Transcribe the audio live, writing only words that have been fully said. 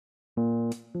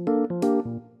Welcome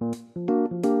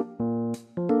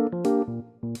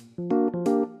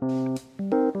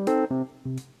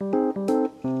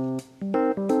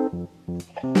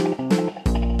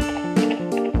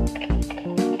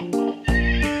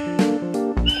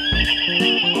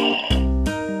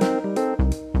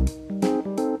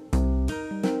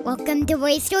to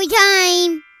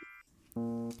RaceToyTime!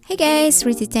 Hey guys,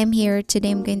 RaceToyTime here.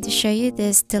 Today I'm going to show you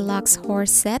this deluxe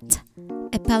horse set,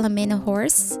 a Palomino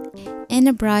horse, and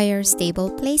a Breyer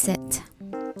stable playset.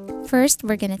 First,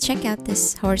 we're gonna check out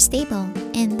this horse stable,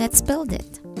 and let's build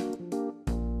it.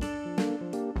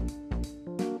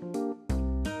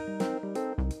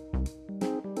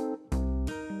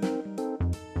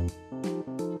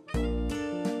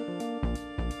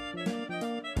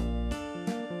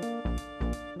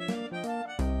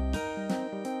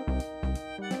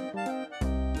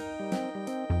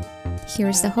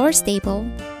 Here's the horse stable.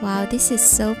 Wow, this is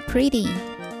so pretty.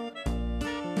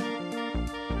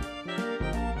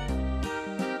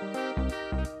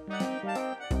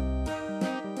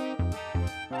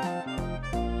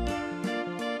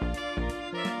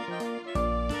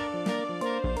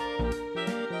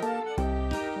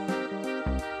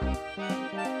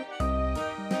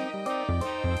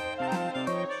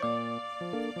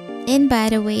 And by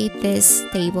the way, this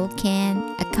stable can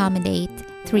accommodate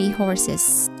 3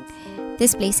 horses.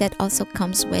 This playset also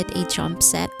comes with a jump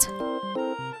set.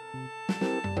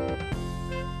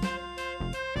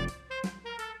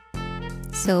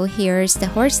 So here's the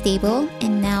horse stable,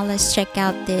 and now let's check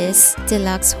out this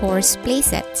deluxe horse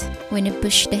playset. When you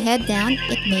push the head down,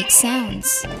 it makes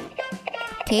sounds.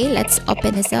 Okay, let's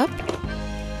open this up.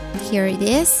 Here it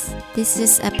is. This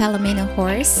is a Palomino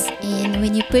horse, and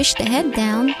when you push the head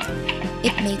down,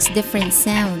 it makes different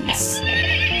sounds,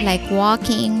 like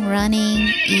walking,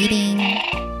 running, eating,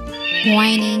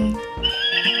 whining.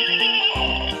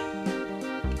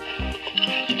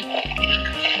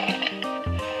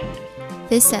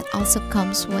 This set also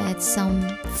comes with some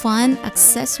fun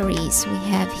accessories. We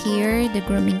have here the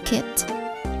grooming kit,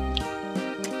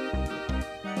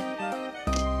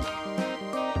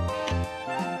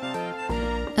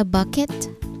 a bucket,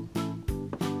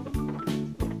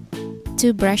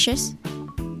 2 brushes,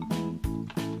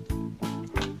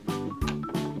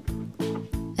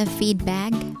 a feed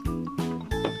bag,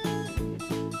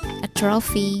 a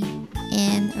trophy,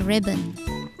 and a ribbon.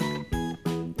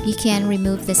 You can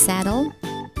remove the saddle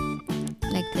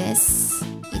like this.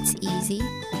 It's easy.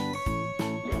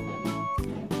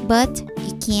 But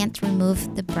you can't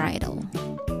remove the bridle.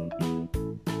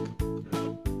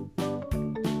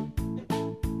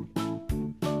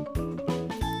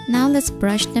 Now let's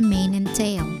brush the mane and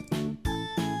tail.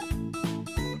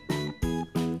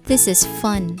 This is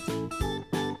fun.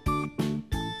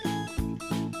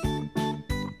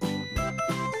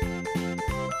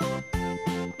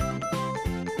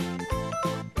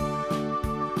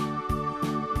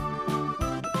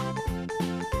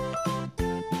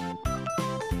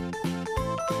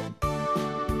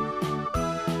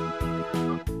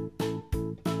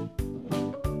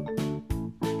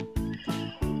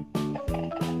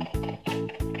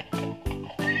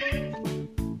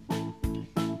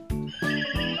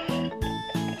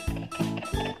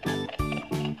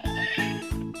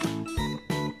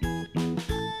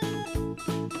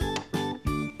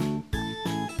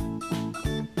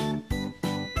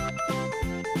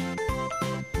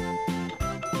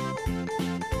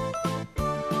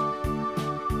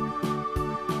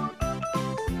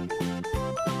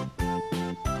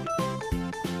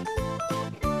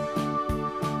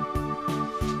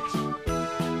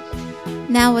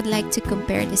 Now I would like to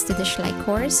compare this to the Schleich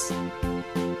horse.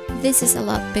 This is a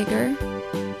lot bigger.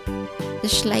 The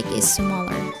Schleich is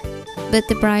smaller. But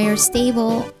the Breyer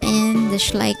stable and the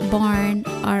Schleich barn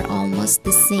are almost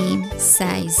the same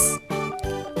size.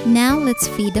 Now let's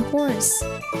feed the horse.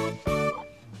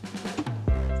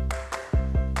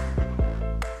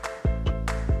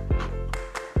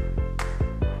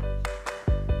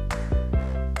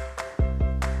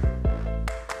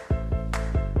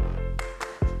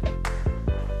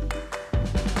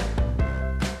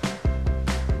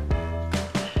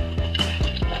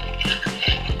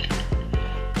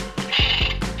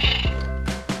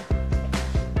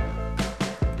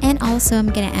 And also I'm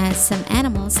gonna add some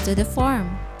animals to the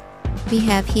farm. We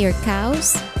have here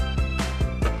cows.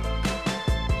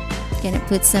 Gonna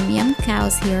put some young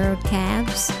cows here, or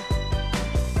calves.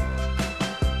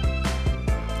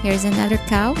 Here's another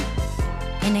cow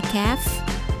and a calf,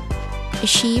 a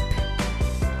sheep,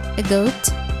 a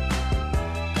goat,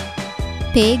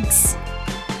 pigs.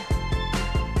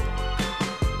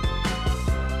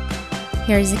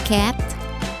 Here's a cat,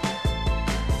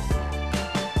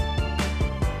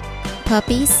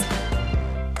 puppies,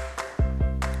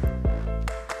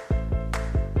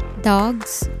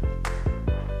 dogs,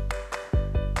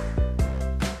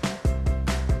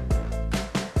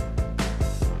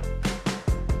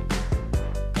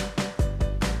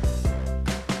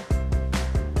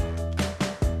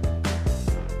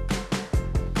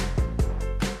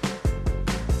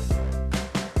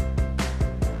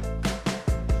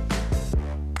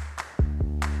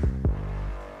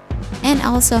 and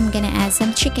also I'm gonna add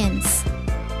some chickens.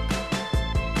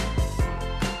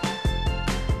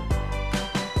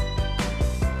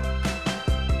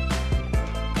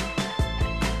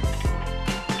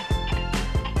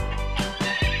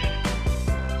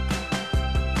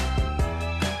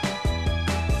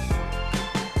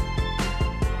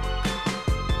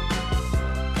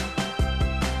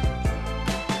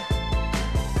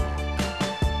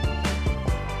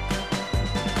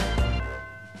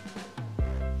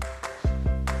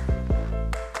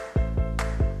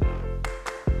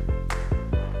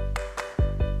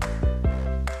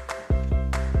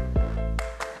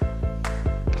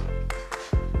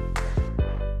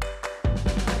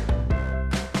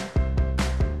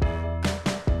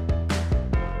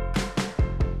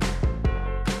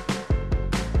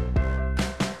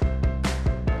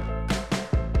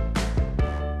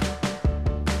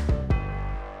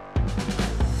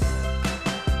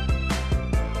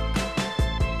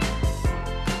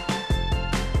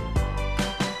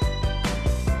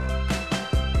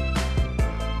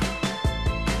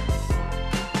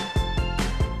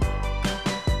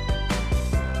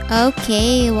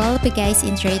 Okay, well, if you guys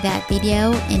enjoyed that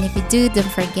video, and if you do,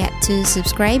 don't forget to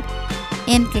subscribe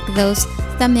and click those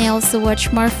thumbnails to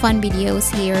watch more fun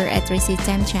videos here at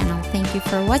RaceToyTime channel. Thank you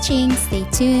for watching. Stay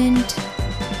tuned.